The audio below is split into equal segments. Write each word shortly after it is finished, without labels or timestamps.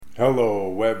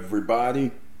Hello,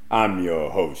 everybody. I'm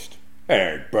your host,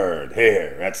 Eric Bird,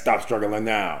 here at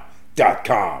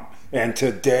StopStrugglingNow.com. And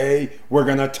today we're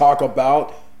going to talk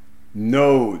about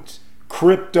nodes,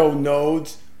 crypto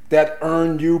nodes that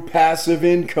earn you passive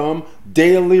income,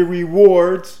 daily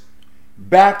rewards,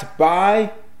 backed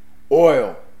by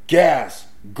oil, gas,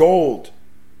 gold,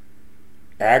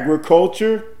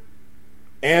 agriculture,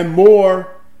 and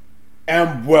more.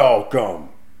 And welcome.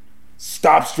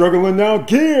 Stop Struggling Now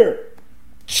gear.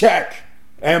 Check.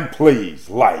 And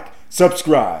please like,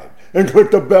 subscribe, and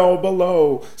click the bell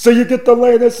below so you get the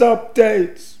latest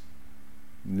updates.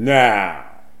 Now,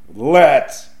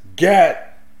 let's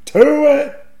get to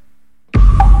it.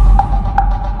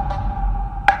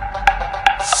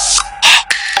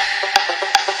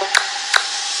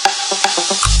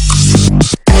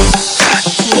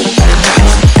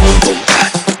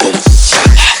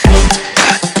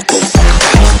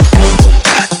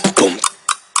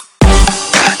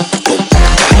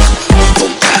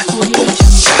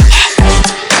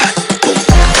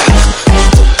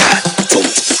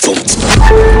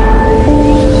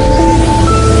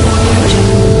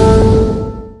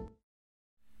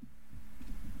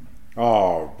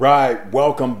 All right,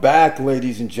 welcome back,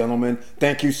 ladies and gentlemen.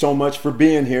 Thank you so much for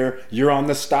being here. You're on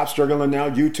the Stop Struggling Now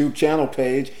YouTube channel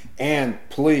page, and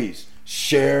please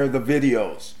share the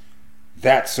videos.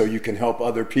 That's so you can help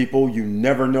other people. You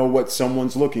never know what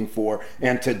someone's looking for.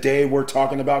 And today we're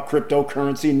talking about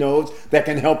cryptocurrency nodes that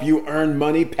can help you earn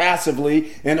money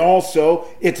passively, and also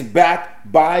it's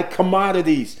backed by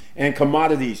commodities. And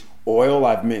commodities, oil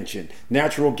I've mentioned,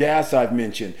 natural gas I've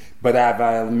mentioned, but have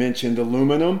I mentioned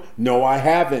aluminum? No, I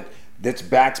haven't. That's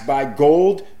backed by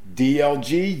gold,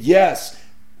 DLG, yes.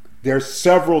 There's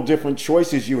several different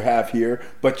choices you have here,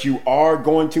 but you are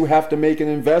going to have to make an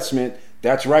investment.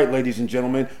 That's right, ladies and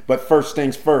gentlemen. But first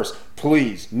things first,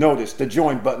 please notice the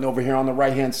join button over here on the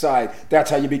right hand side. That's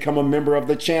how you become a member of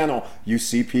the channel. You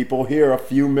see people here, a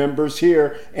few members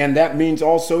here, and that means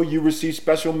also you receive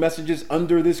special messages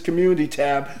under this community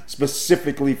tab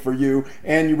specifically for you,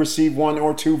 and you receive 1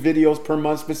 or 2 videos per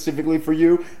month specifically for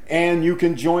you, and you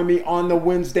can join me on the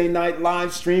Wednesday night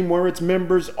live stream where it's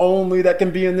members only that can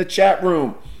be in the chat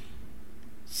room.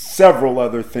 Several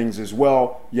other things as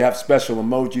well. You have special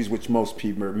emojis, which most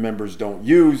people members don't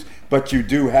use, but you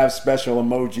do have special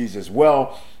emojis as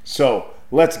well. So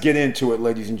let's get into it,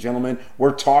 ladies and gentlemen.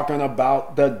 We're talking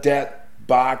about the debt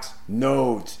box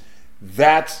nodes.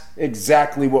 That's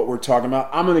exactly what we're talking about.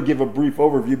 I'm going to give a brief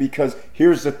overview because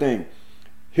here's the thing.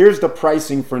 Here's the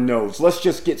pricing for nodes. Let's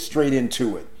just get straight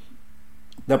into it.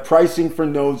 The pricing for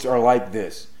nodes are like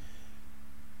this.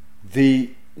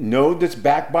 The node that's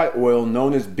backed by oil,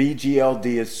 known as BGLD,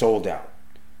 is sold out.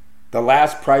 The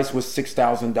last price was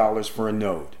 $6,000 for a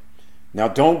node. Now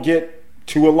don't get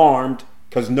too alarmed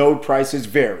because node prices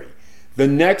vary. The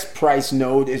next price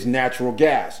node is natural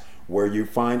gas. Where you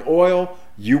find oil,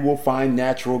 you will find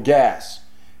natural gas.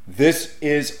 This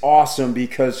is awesome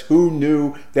because who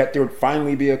knew that there would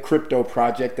finally be a crypto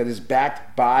project that is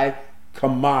backed by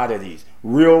commodities,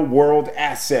 real world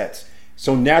assets.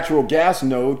 So natural gas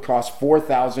node costs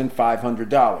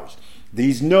 $4,500.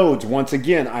 These nodes, once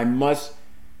again, I must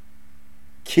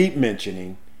keep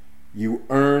mentioning, you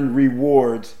earn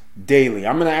rewards daily.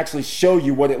 I'm going to actually show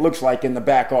you what it looks like in the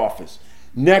back office.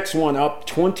 Next one up,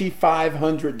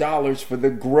 $2,500 for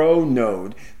the grow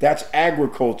node. That's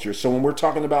agriculture. So when we're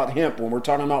talking about hemp, when we're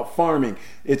talking about farming,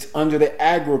 it's under the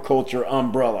agriculture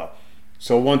umbrella.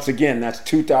 So once again, that's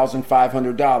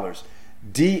 $2,500.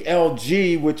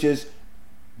 DLG, which is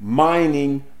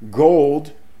mining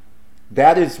gold,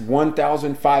 that is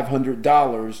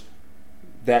 $1,500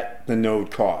 that the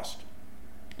node cost.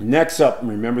 Next up,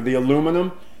 remember the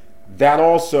aluminum? That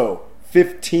also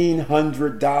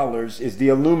 $1,500 is the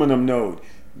aluminum node.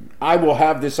 I will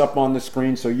have this up on the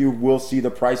screen so you will see the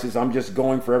prices. I'm just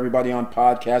going for everybody on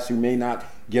podcasts who may not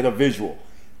get a visual.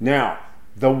 Now,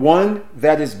 the one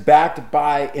that is backed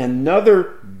by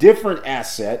another different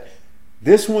asset,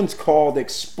 this one's called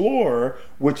Explorer,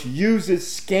 which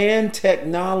uses scan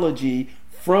technology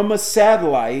from a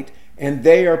satellite, and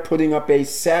they are putting up a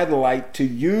satellite to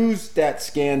use that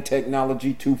scan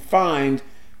technology to find,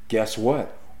 guess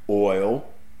what?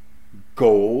 Oil,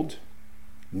 gold,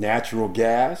 natural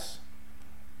gas,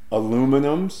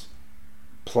 aluminums,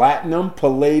 platinum,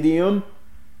 palladium,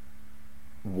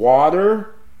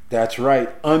 water, that's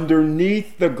right,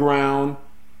 underneath the ground.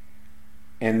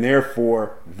 And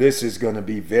therefore, this is going to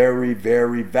be very,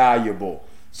 very valuable.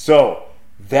 So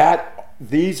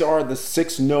these are the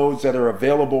 6 nodes that are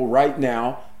available right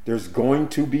now. There's going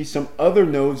to be some other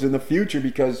nodes in the future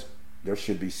because there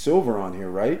should be silver on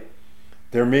here, right?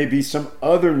 There may be some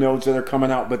other nodes that are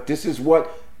coming out, but this is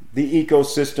what the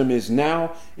ecosystem is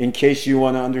now. In case you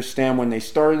want to understand when they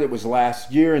started, it was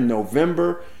last year in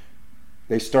November.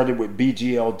 They started with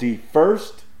BGLD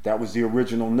first. That was the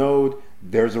original node.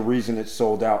 There's a reason it's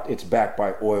sold out. It's backed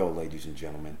by oil, ladies and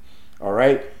gentlemen. All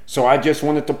right. So I just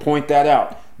wanted to point that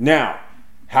out. Now,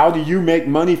 how do you make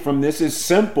money from this? Is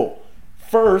simple.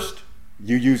 First,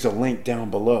 you use a link down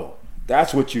below.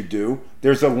 That's what you do.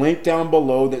 There's a link down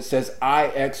below that says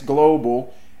IX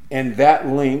Global, and that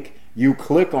link you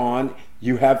click on,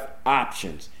 you have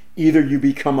options. Either you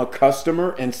become a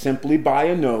customer and simply buy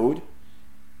a node,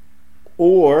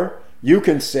 or you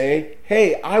can say,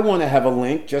 hey, I want to have a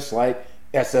link just like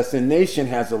SSN Nation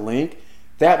has a link.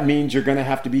 That means you're going to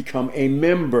have to become a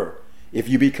member. If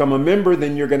you become a member,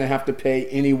 then you're going to have to pay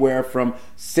anywhere from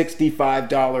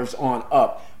 $65 on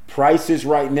up. Prices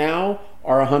right now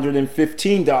are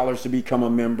 $115 to become a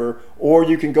member, or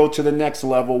you can go to the next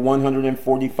level,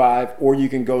 $145, or you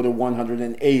can go to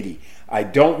 $180. I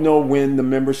don't know when the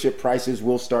membership prices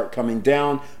will start coming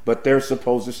down, but they're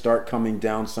supposed to start coming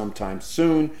down sometime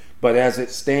soon. But as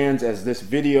it stands, as this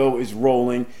video is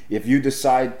rolling, if you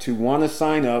decide to want to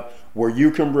sign up where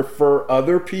you can refer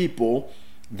other people,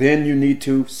 then you need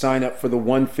to sign up for the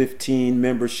 115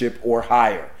 membership or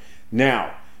higher.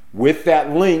 Now, with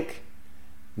that link,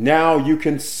 now you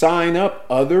can sign up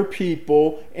other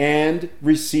people and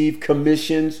receive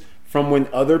commissions from when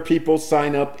other people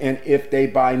sign up and if they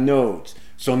buy nodes.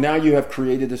 So now you have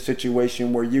created a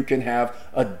situation where you can have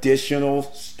additional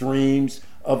streams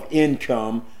of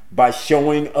income by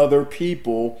showing other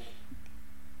people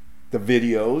the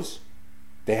videos.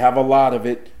 They have a lot of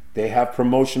it. They have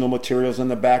promotional materials in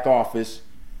the back office.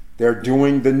 They're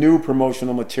doing the new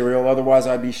promotional material. Otherwise,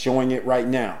 I'd be showing it right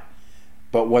now.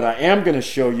 But what I am going to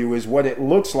show you is what it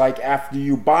looks like after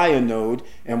you buy a node.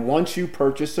 And once you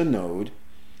purchase a node,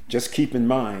 just keep in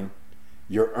mind,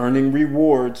 you're earning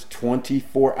rewards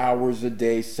 24 hours a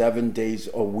day, 7 days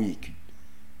a week.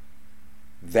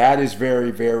 That is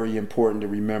very, very important to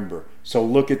remember. So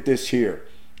look at this here.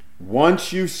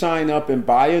 Once you sign up and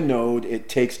buy a node, it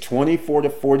takes 24 to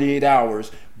 48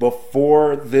 hours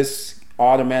before this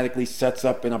automatically sets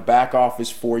up in a back office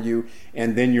for you,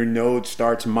 and then your node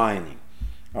starts mining.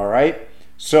 All right?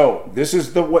 So this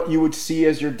is what you would see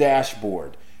as your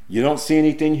dashboard. You don't see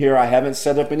anything here. I haven't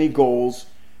set up any goals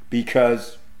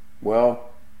because, well,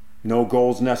 no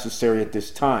goals necessary at this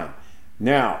time.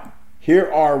 Now,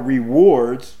 here are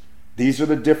rewards. These are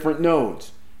the different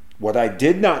nodes. What I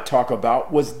did not talk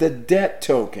about was the debt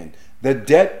token. The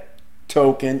debt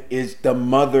token is the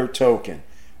mother token.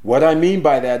 What I mean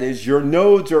by that is your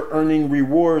nodes are earning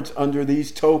rewards under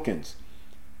these tokens.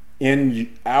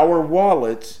 In our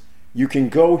wallets, you can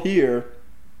go here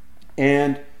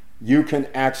and you can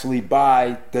actually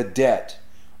buy the debt.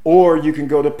 Or you can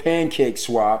go to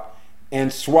PancakeSwap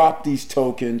and swap these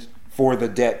tokens for the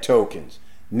debt tokens.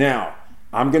 Now,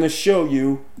 I'm going to show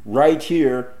you right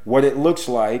here what it looks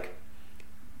like.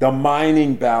 The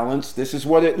mining balance, this is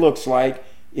what it looks like.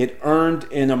 It earned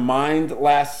in a mined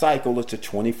last cycle. It's a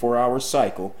 24-hour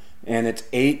cycle, and it's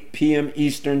 8 p.m.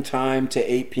 Eastern time to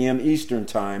 8 p.m. Eastern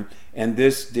time, and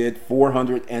this did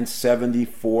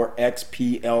 474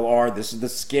 XPLR. This is the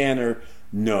scanner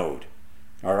node,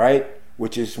 all right,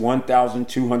 which is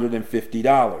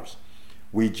 $1,250.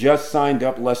 We just signed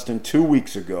up less than 2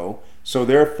 weeks ago, so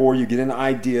therefore you get an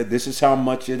idea. This is how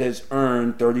much it has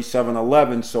earned,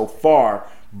 3711 so far,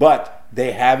 but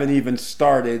they haven't even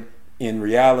started in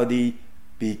reality,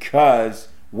 because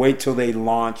wait till they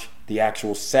launch the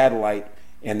actual satellite,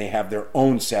 and they have their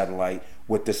own satellite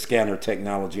with the scanner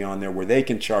technology on there where they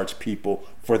can charge people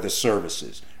for the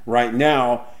services. Right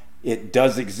now it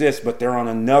does exist, but they're on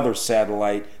another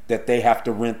satellite that they have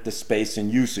to rent the space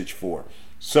and usage for.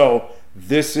 So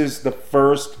this is the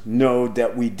first node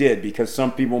that we did, because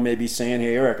some people may be saying,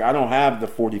 hey Eric, I don't have the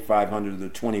 4,500, the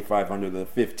 2,500, the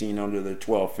 1,500, the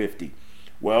 1,250.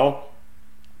 Well,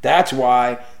 that's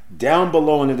why down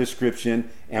below in the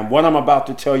description, and what I'm about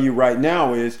to tell you right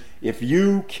now is, if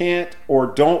you can't or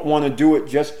don't want to do it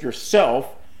just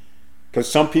yourself,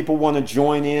 because some people want to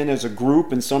join in as a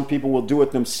group and some people will do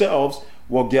it themselves,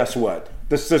 well, guess what?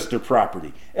 The sister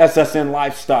property, SSN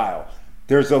Lifestyle.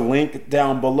 There's a link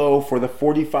down below for the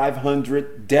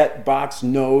 4,500 debt box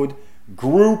node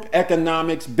group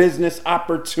economics business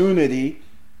opportunity.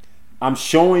 I'm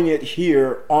showing it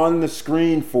here on the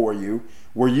screen for you,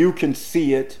 where you can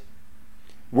see it,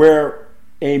 where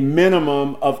a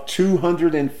minimum of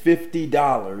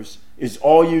 $250 is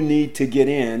all you need to get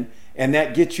in, and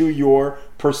that gets you your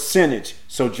percentage.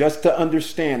 So just to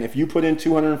understand, if you put in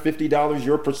 $250,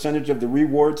 your percentage of the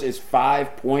rewards is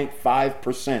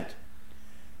 5.5%.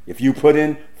 If you put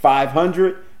in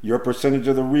 500, your percentage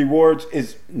of the rewards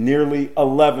is nearly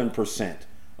 11%.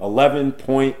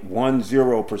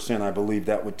 11.10%, I believe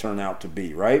that would turn out to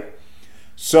be, right?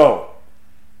 So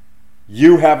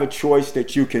you have a choice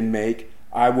that you can make.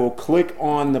 I will click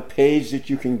on the page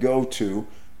that you can go to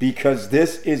because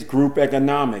this is group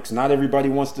economics. Not everybody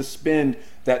wants to spend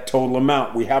that total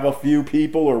amount. We have a few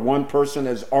people or one person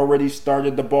has already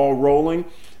started the ball rolling,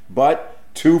 but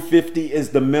 $250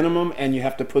 is the minimum and you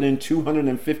have to put in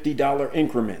 $250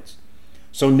 increments.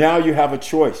 So now you have a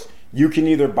choice. You can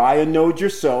either buy a node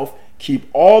yourself, keep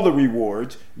all the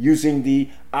rewards using the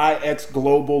IX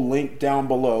Global link down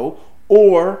below,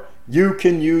 or you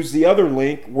can use the other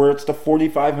link where it's the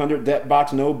 4500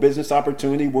 DebtBox Node Business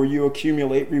Opportunity where you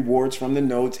accumulate rewards from the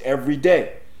nodes every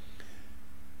day.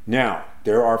 Now,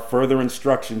 there are further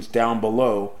instructions down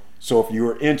below, so if you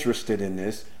are interested in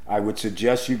this, I would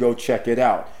suggest you go check it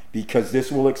out because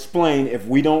this will explain if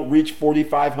we don't reach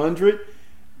 4500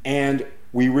 and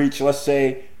we reach, let's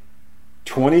say,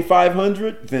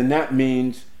 2500, then that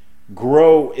means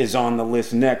Grow is on the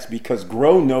list next because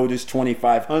Grow node is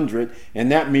 2500,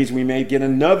 and that means we may get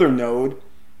another node,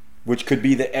 which could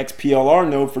be the XPLR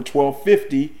node for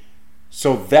 1250.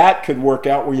 So that could work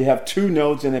out where you have two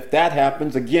nodes, and if that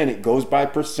happens, again, it goes by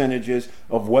percentages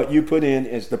of what you put in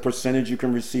is the percentage you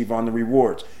can receive on the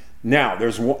rewards. Now,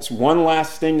 there's one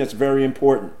last thing that's very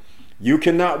important. You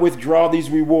cannot withdraw these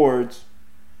rewards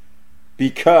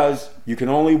because you can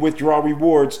only withdraw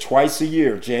rewards twice a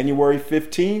year, January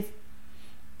 15th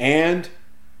and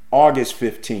August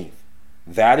 15th.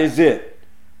 That is it,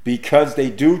 because they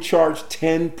do charge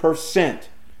 10%.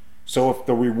 So if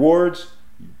the rewards,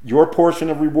 your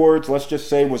portion of rewards, let's just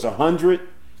say was 100,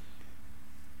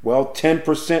 well,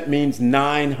 10% means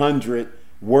 900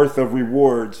 worth of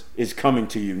rewards is coming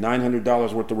to you.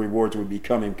 $900 worth of rewards would be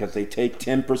coming because they take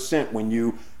 10% when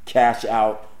you cash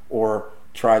out or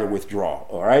try to withdraw.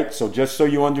 All right, so just so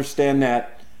you understand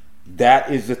that,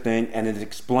 that is the thing, and it's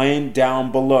explained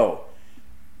down below.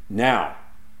 Now,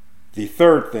 the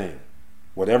third thing,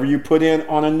 whatever you put in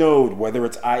on a node, whether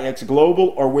it's IX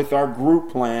Global or with our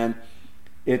group plan,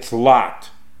 it's locked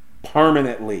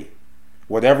permanently.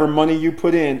 Whatever money you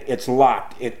put in, it's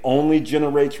locked. It only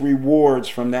generates rewards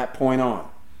from that point on.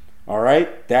 All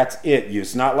right, that's it.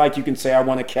 It's not like you can say, I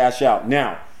want to cash out.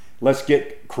 Now, let's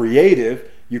get creative.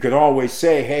 You could always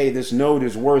say, hey, this node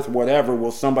is worth whatever.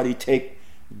 Will somebody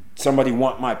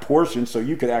want my portion? So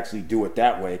you could actually do it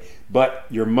that way. But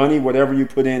your money, whatever you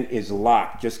put in, is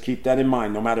locked. Just keep that in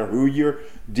mind, no matter who you're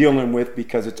dealing with,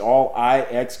 because it's all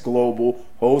IX Global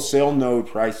wholesale node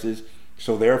prices.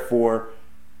 So therefore,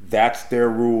 that's their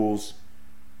rules,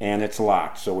 and it's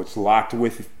locked. So it's locked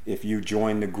with if you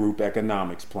join the group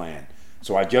economics plan.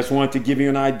 So I just wanted to give you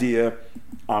an idea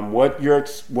on what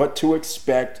to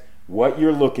expect, what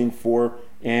you're looking for,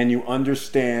 and you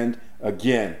understand,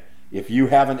 again, if you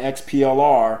have an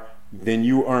XPLR, then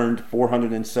you earned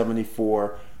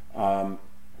 474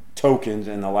 tokens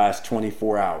in the last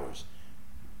 24 hours.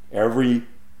 Every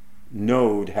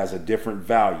node has a different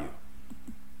value.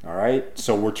 All right,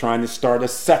 so we're trying to start a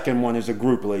second one as a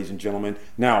group, ladies and gentlemen.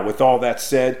 Now, with all that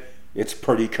said, it's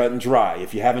pretty cut and dry.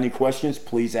 If you have any questions,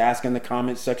 please ask in the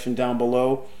comment section down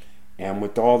below. And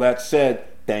with all that said,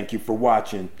 thank you for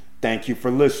watching. Thank you for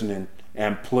listening.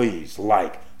 And please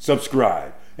like,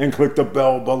 subscribe, and click the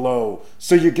bell below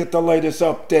so you get the latest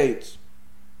updates.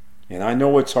 And I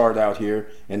know it's hard out here,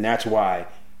 and that's why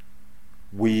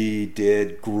we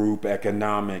did group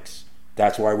economics.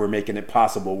 That's why we're making it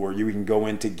possible where you can go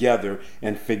in together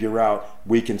and figure out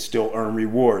we can still earn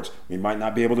rewards. We might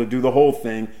not be able to do the whole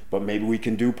thing, but maybe we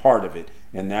can do part of it.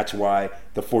 And that's why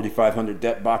the 4500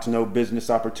 DebtBox Node Business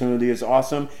Opportunity is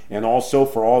awesome. And also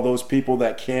for all those people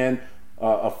that can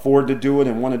afford to do it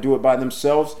and want to do it by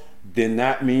themselves, then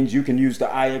that means you can use the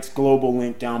IX Global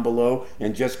link down below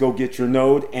and just go get your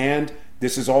node. And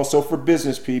this is also for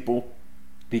business people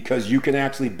because you can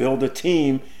actually build a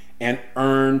team and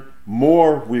earn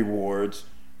more rewards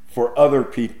for other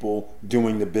people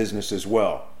doing the business as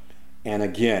well. And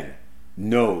again,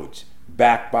 nodes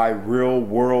backed by real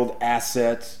world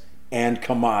assets and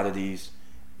commodities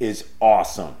is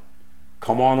awesome.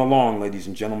 Come on along, ladies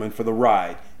and gentlemen, for the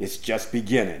ride. It's just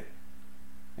beginning.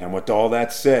 And with all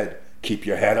that said, keep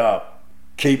your head up,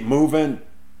 keep moving,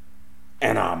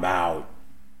 and I'm out.